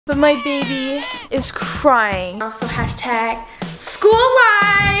But my baby is crying. Also hashtag school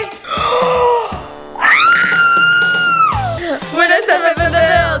life. When I step up in the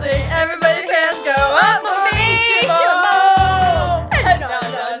building, everybody's hands go up.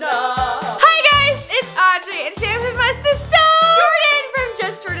 Hi guys, it's Audrey and today I'm with my sister Jordan from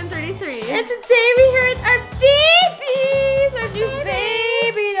Just Jordan 33. And today we're here with our babies, our new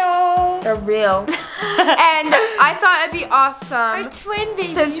baby dolls. They're real. And I thought it'd be awesome, our twin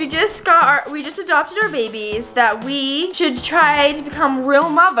babies, since we just adopted our babies, that we should try to become real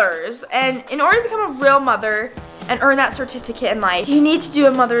mothers. And in order to become a real mother and earn that certificate in life, you need to do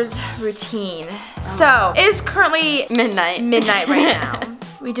a mother's routine. So it's currently midnight right now.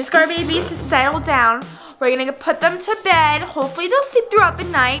 We just got our babies to settle down. We're gonna put them to bed. Hopefully they'll sleep throughout the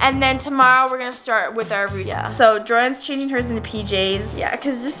night. And then tomorrow we're gonna start with our routine. Yeah. So Jordan's changing hers into PJs. Yeah,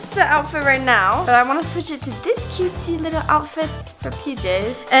 because this is the outfit right now. But I wanna switch it to this cutesy little outfit for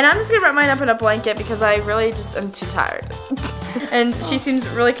PJs. And I'm just gonna wrap mine up in a blanket because I really just am too tired. And she seems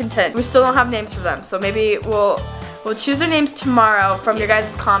really content. We still don't have names for them. So maybe we'll choose their names tomorrow from your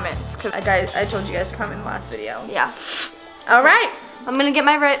guys' comments. Because I told you guys to comment in the last video. Yeah. All right. I'm gonna get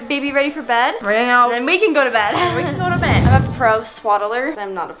my baby ready for bed. Right now. And then we can go to bed. We can go to bed. I'm a pro swaddler.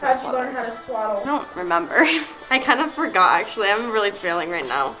 I'm not a pro swaddler. How'd you learn how to swaddle? I don't remember. I kind of forgot actually. I'm really feeling right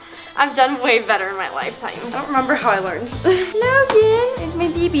now. I've done way better in my lifetime. I don't remember how I learned. Logan, there's my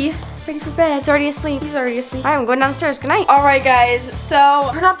baby. Ready for bed. It's already asleep. He's already asleep. Alright, I'm going downstairs. Good night. Alright guys,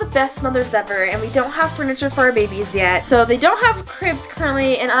 so we're not the best mothers ever and we don't have furniture for our babies yet. So they don't have cribs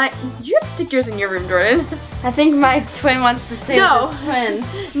currently and you have to stick yours in your room, Jordan. I think my twin wants to stay with his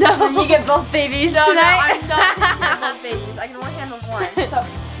twin. No. Then you get both babies tonight. No, I'm not taking both babies. I can only handle one. So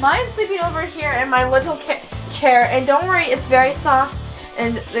mine's sleeping over here in my little chair, and don't worry, it's very soft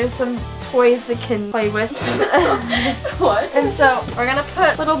and there's some toys that can play with. What? And so we're gonna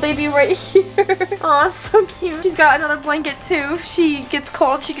put little baby right here. Aw, so cute. She's got another blanket too. She gets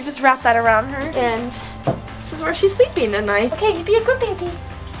cold, she could just wrap that around her. And this is where she's sleeping tonight. Okay, you be a good baby.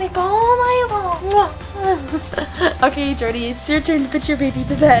 Sleep all night long. Okay, Jordy, it's your turn to put your baby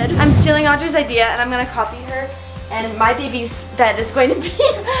to bed. I'm stealing Audrey's idea and I'm gonna copy her. And my baby's bed is going to be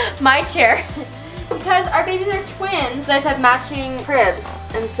my chair. Because our babies are twins, so I have to have matching cribs.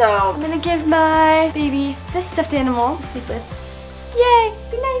 And so I'm gonna give my baby this stuffed animal to sleep with. Yay!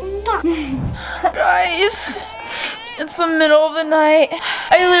 Good night. Guys, it's the middle of the night.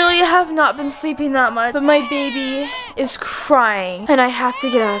 I literally have not been sleeping that much, but my baby is crying and I have to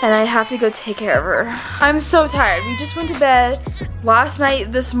get up and I have to go take care of her. I'm so tired. We just went to bed last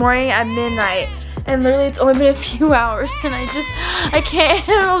night, this morning at midnight. And literally it's only been a few hours and I can't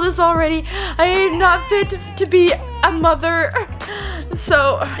handle this already. I am not fit to be a mother.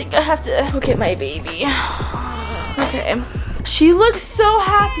 So I think I have to go get my baby. Okay. She looks so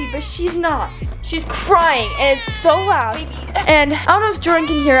happy, but she's not. She's crying and it's so loud. And I don't know if Jordan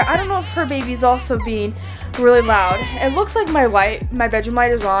can hear it. I don't know if her baby's also being really loud. It looks like my bedroom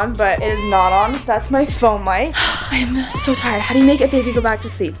light is on, but it is not on. That's my phone light. I'm so tired. How do you make a baby go back to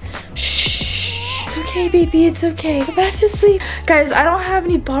sleep? Shh. It's okay, baby, it's okay. Go back to sleep. Guys, I don't have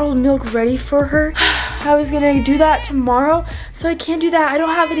any bottled milk ready for her. I was gonna do that tomorrow, so I can't do that. I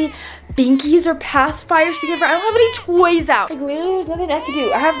don't have any binkies or pacifiers to give her. I don't have any toys out. Like, literally, there's nothing I can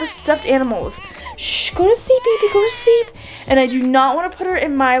do. I have the stuffed animals. Shh, go to sleep, baby, go to sleep. And I do not want to put her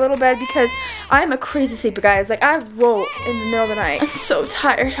in my little bed because I'm a crazy sleeper, guys. Like, I roll in the middle of the night. I'm so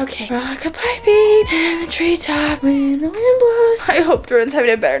tired. Okay. Rock-a-bye, babe. In the treetop when the wind blows. I hope Jordan's having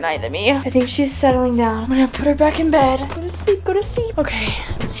a better night than me. I think she's settling down. I'm gonna put her back in bed. Go to sleep, go to sleep. Okay.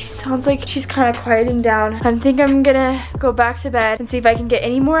 She sounds like she's kind of quieting down. I think I'm gonna go back to bed and see if I can get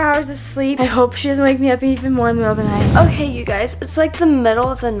any more hours of sleep. I hope she doesn't wake me up even more in the middle of the night. Okay, you guys. It's like the middle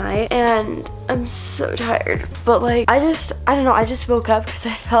of the night and I'm so tired. But like, I don't know, I just woke up because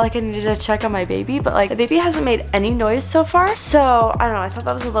I felt like I needed to check on my baby, but like the baby hasn't made any noise so far. So I don't know, I thought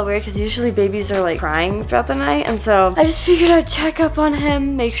that was a little weird because usually babies are like crying throughout the night. And so I just figured I'd check up on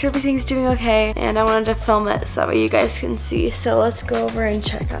him, make sure everything's doing okay. And I wanted to film it so that way you guys can see. So let's go over and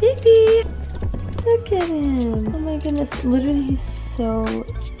check out baby. Look at him. Oh my goodness, literally he's so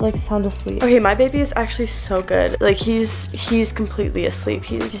like sound asleep. Okay, my baby is actually so good. Like he's completely asleep.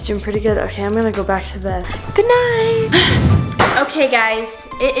 He's doing pretty good. Okay, I'm gonna go back to bed. Good night. Okay guys,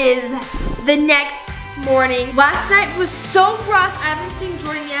 it is the next morning. Last night was so rough. I haven't seen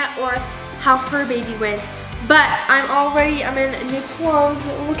Jordan yet or how her baby went. But I'm in new clothes,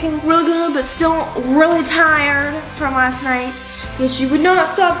 looking real good, but still really tired from last night. Because she would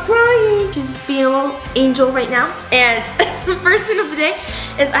not stop crying. She's being a little angel right now. And the first thing of the day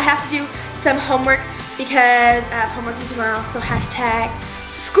is I have to do some homework because I have homework due tomorrow. So hashtag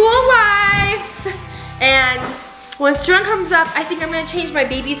school life. And once Jordan comes up, I think I'm gonna change my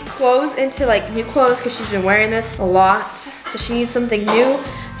baby's clothes into like new clothes because she's been wearing this a lot. So she needs something new,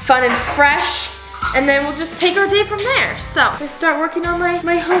 fun and fresh. And then we'll just take our day from there. So, I'm gonna start working on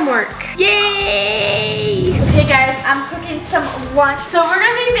my homework. Yay! Okay guys, I'm cooking some lunch. So we're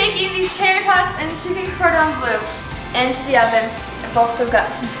gonna be making these tater tots and chicken cordon bleu into the oven. I've also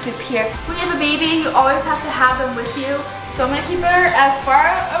got some soup here. When you have a baby, you always have to have them with you. So I'm gonna keep her as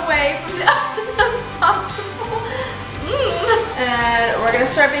far away from the oven as possible. And we're gonna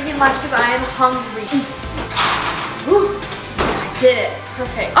start making lunch because I am hungry. Woo. I did it.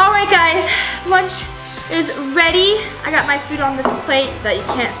 Perfect. All right, guys. Lunch is ready. I got my food on this plate that you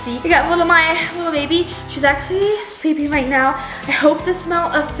can't see. I got my little baby. She's actually sleeping right now. I hope the smell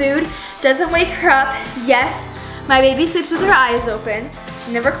of food doesn't wake her up. Yes, my baby sleeps with her eyes open.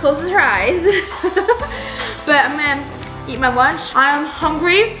 She never closes her eyes. But I'm gonna eat my lunch. I am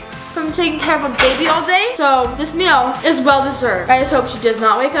hungry from taking care of a baby all day. So this meal is well deserved. I just hope she does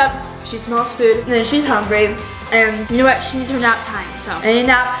not wake up. She smells food and then she's hungry. And you know what? She needs her nap time. So any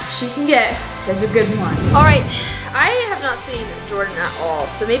nap she can get is a good one. All right, I have not seen Jordan at all.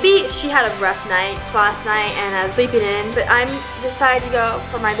 So maybe she had a rough night last night and I was sleeping in. But I'm decided to go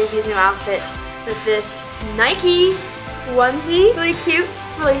for my baby's new outfit with this Nike onesie. Really cute,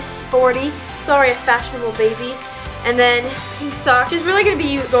 really sporty. It's already a fashionable baby. And then pink socks. She's really gonna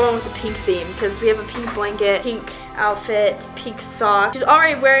be going with the pink theme because we have a pink blanket, pink outfit, pink socks. She's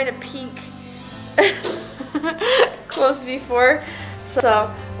already wearing a pink clothes before.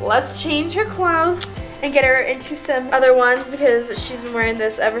 So let's change her clothes and get her into some other ones because she's been wearing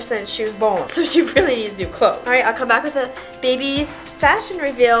this ever since she was born. So she really needs new clothes. All right, I'll come back with the baby's fashion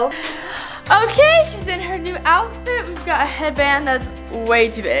reveal. Okay, she's in her new outfit. We've got a headband that's way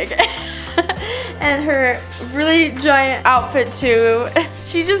too big. And her really giant outfit too.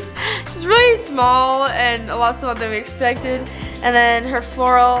 She's really small and a lot smaller than we expected. And then her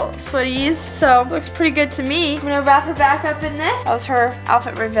floral footies, so looks pretty good to me. I'm gonna wrap her back up in this. That was her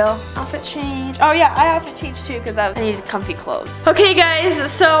outfit reveal. Outfit change. Oh yeah, I outfit changed too because I needed comfy clothes. Okay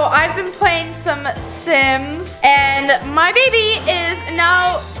guys, so I've been playing some Sims and my baby is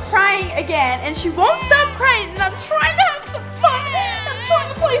now crying again and she won't stop crying and I'm trying to have some fun. I'm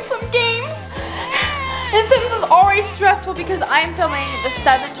trying to play some games. And Sims is already stressful because I am filming the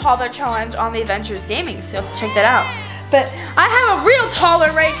 7 toddler challenge on the Adventures Gaming, so you have to check that out. But I have a real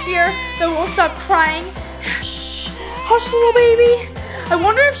toddler right here that won't stop crying. Shh, hush little baby. I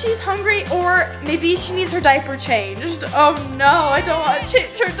wonder if she's hungry or maybe she needs her diaper changed. Oh no, I don't want to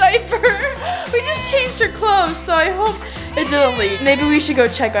change her diaper. We just changed her clothes, so I hope it didn't leak. Maybe we should go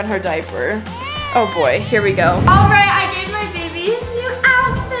check on her diaper. Oh boy, here we go. All right, I gave my baby his new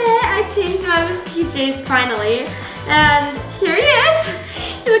outfit. I changed him out of his PJs finally. And here he is.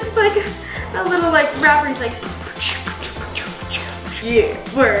 He looks like a little rapper. He's like, yeah,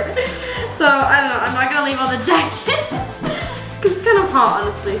 word. So I don't know, I'm not gonna leave on the jacket. Cause it's kind of hot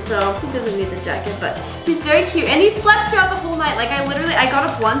honestly, so he doesn't need the jacket, but he's very cute. And he slept throughout the whole night. Like I got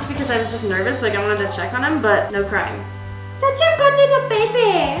up once because I was just nervous, like I wanted to check on him, but no crying. Such a good little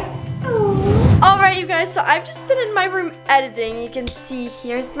baby. Alright you guys, so I've just been in my room editing. You can see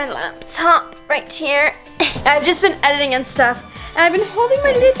here's my laptop right here. I've just been editing and stuff. And I've been holding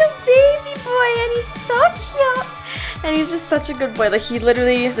my little baby boy and he's so cute. And he's just such a good boy. Like he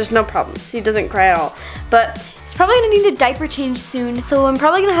literally, there's no problems. He doesn't cry at all. But he's probably gonna need a diaper change soon. So I'm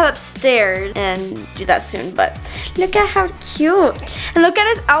probably gonna head upstairs and do that soon. But look at how cute. And look at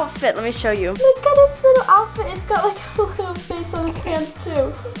his outfit. Let me show you. Look at his little outfit. It's got like a little face on his pants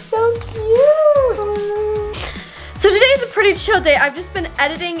too. He's so cute. So today's a pretty chill day. I've just been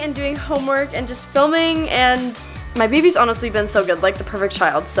editing and doing homework and just filming and my baby's honestly been so good, like the perfect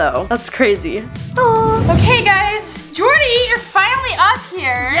child, so that's crazy. Aww. Okay guys, Jordy, you're finally up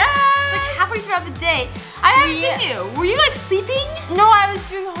here. Yeah. Like halfway throughout the day. I haven't seen you. Were you like sleeping? No, I was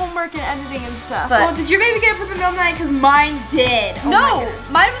doing homework and editing and stuff. But well, did your baby get up in the middle of the night? Because mine did. Oh no,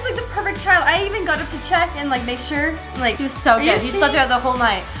 mine was like the perfect child. I even got up to check and like make sure. Like he was so good. He slept throughout the whole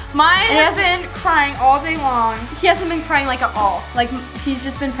night. Mine has been crying all day long. He hasn't been crying like at all. Like he's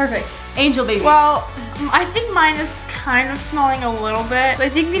just been perfect. Angel baby. Well, I think mine is kind of smelling a little bit. So I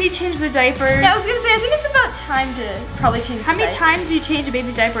think we need to change the diapers. Yeah, I was gonna say, I think it's about time to probably change the diapers. How many times do you change a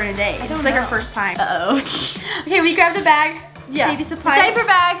baby's diaper in a day? It's like our first time. Uh-oh. Okay, we grab the bag. Yeah. Baby supplies. Diaper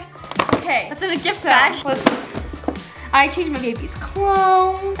bag. Okay. That's in a gift bag. I changed my baby's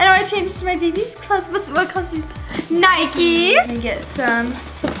clothes. I know I changed my baby's clothes. What clothes? Nike. Let me get some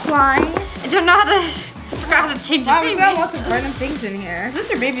supplies. I don't know how to. Forgot how to change the baby. We've got lots of random things in here. Is this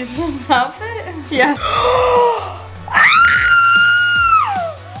your baby's outfit? Yeah.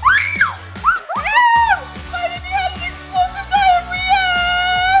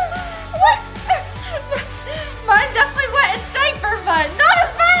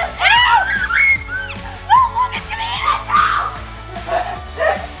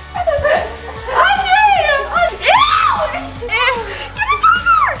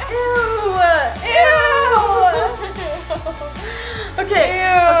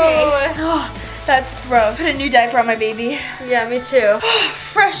 love. Put a new diaper on my baby. Yeah, me too.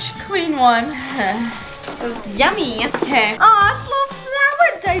 Fresh, clean one. It was yummy. Okay. Oh, it's a little flower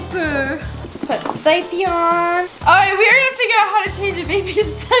diaper. Put diaper on. Alright, we are gonna figure out how to change a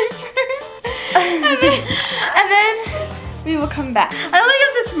baby's diaper. and then we will come back. I don't think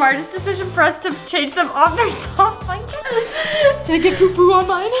it's the smartest decision for us to change them on their soft blanket. Did I get poo-poo on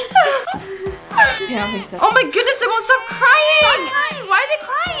mine? Yeah, I don't think so. Oh my goodness, they won't stop crying. Stop crying. Why are they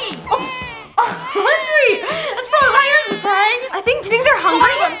crying? Audrey, that's probably why you're crying. Do you think they're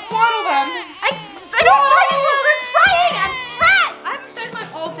hungry? Swaddle them. I don't try to swaddle, they're crying. I'm stressed. I haven't fed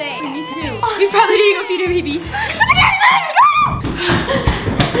mine all day. Me too. We probably need to go feed our babies.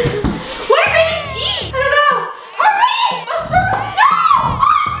 What do babies eat? I don't know. Hurry! No!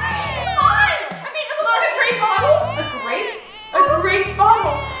 Come on! I mean, it looks like a grape bottle. A grape? A grape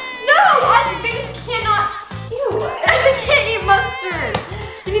bottle. No! Babies cannot. Ew. They can't eat mustard.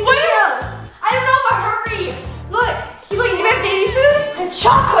 You need something else. I don't know, but hurry. Look, he's like, give me baby food and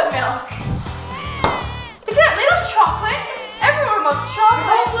chocolate milk. Look at that, they love chocolate. Everyone loves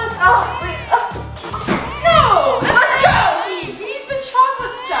chocolate. No! Let's go! We need the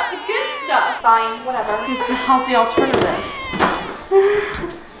chocolate stuff, the good stuff. Fine, whatever. It's the healthy alternative.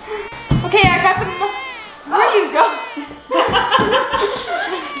 Okay, I got the Where do you go?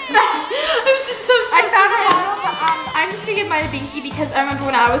 I was just so stressed. I found a bottle, but I'm just gonna give mine a Binky because I remember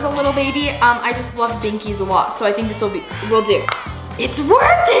when I was a little baby, I just loved Binkies a lot. So I think this will do. It's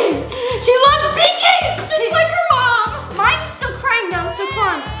working! She loves Binkies! Just like her mom! Mine's still crying though, so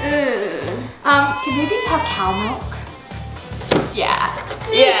come on. Can babies have cow milk? Yeah.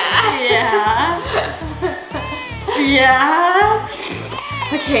 Yeah.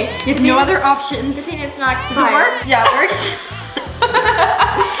 Okay, You have no other options. the thing it's not Does it work? Yeah, it works.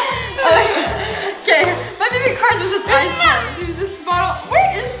 Okay, my baby cries with this It's not Susan's bottle.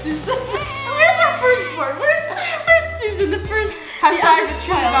 Where is Susan? Where's our first one? Where's Susan? The first hashtag the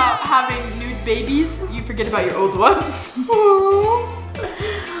truth about having nude babies. You forget about your old ones. Stop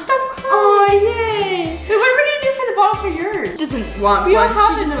crying. Oh, yay. Wait, what are we gonna do for the bottle for yours? Doesn't want We one. don't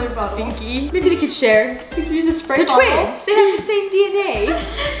have She just another wants bottle. Binky. Maybe they could share. We could use a spray They're bottle. twins. They have the same DNA.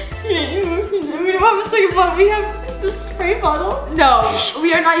 We don't have a second bottle. We have the spray bottle. No,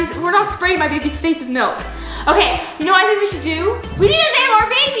 we're not spraying my baby's face with milk. Okay, you know what I think we should do? We need to name our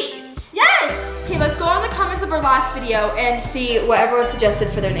babies. Yes. Okay, let's go on the comments of our last video and see what everyone suggested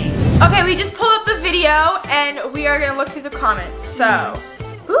for their names. Okay, we just pulled up the video and we are gonna look through the comments. So,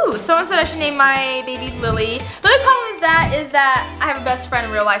 ooh, someone said I should name my baby Lily. The only problem with that is that I have a best friend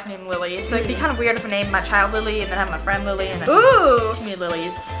in real life named Lily. So it'd be kind of weird if I named my child Lily and then have my friend Lily and then Ooh. too many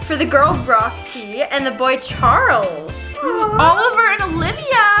Lilies. For the girl Roxy and the boy Charles. Oliver and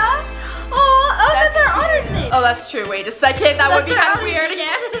Olivia. Oh, that's our honors name. Oh, that's true. Wait a second. That would be That's kind of our weird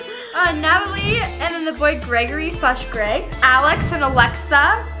again. Natalie and then the boy Gregory/Greg. Alex and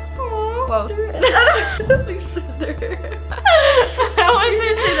Alexa. Whoa. Lucinder. How would you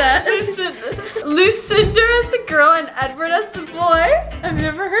say that? Lucinder as the girl and Edward as the boy. I've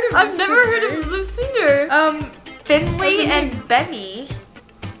never heard of I've never heard of Lucinder. Finley and Benny.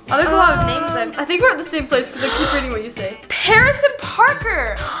 Oh, there's a lot of names. I think we're at the same place because I keep reading what you say. Paris and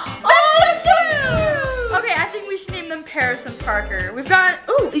Parker. Oh, that's so cute. Okay, I think we should name them Paris and Parker. We've got,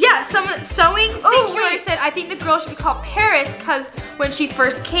 ooh, yeah, someone, Sewing Sanctuary said, I think the girl should be called Paris because when she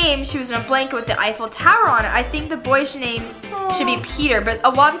first came, she was in a blanket with the Eiffel Tower on it. I think the boy's name should be Peter, but a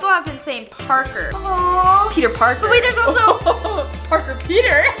lot of people have been saying Parker. Aww. Peter Parker. But wait, there's also Parker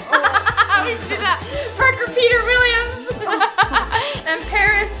Peter. We should do that. Parker Peter Williams. And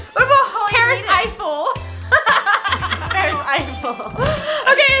Paris. What about Holly? Paris Eiffel. Paris Eiffel.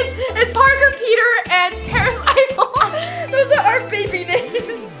 Okay, it's Parker Peter and Paris Eiffel. Those are our baby names.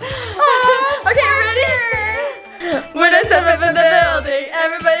 Okay, ready? When I step up in the building,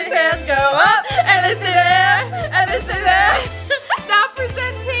 everybody's hands go up, and they stay there, and they stay there. Now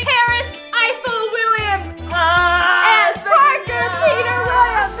presenting Paris Eiffel Williams And Parker Peter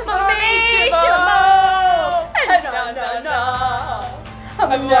Williams.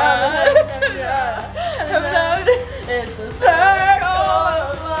 It's a circle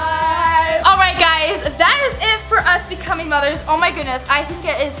of life. Alright guys, that is it for us becoming mothers. Oh my goodness, I think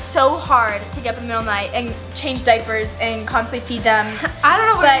it is so hard to get up in the middle of the night and change diapers and constantly feed them. I don't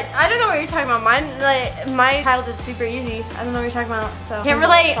know what you're talking about. Mine, like, my child is super easy. I don't know what you're talking about. So Can't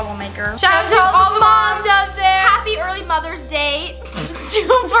relate. Troublemaker. Shout out to all the moms out there. Happy early Mother's Day.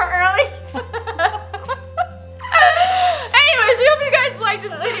 Super early. Anyways, we hope you guys liked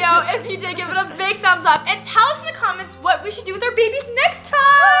this video. If you did, give it a big thumbs up and tell us in the comments what we should do with our babies next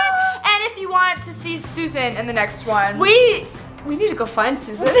time. And if you want to see Susan in the next one. We We need to go find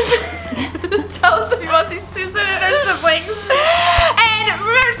Susan. Tell us if you want to see Susan and her siblings. And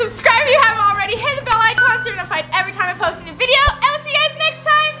remember to subscribe if you haven't already. Hit the bell icon so you're notified every time I post a new video. And we'll see you guys next time.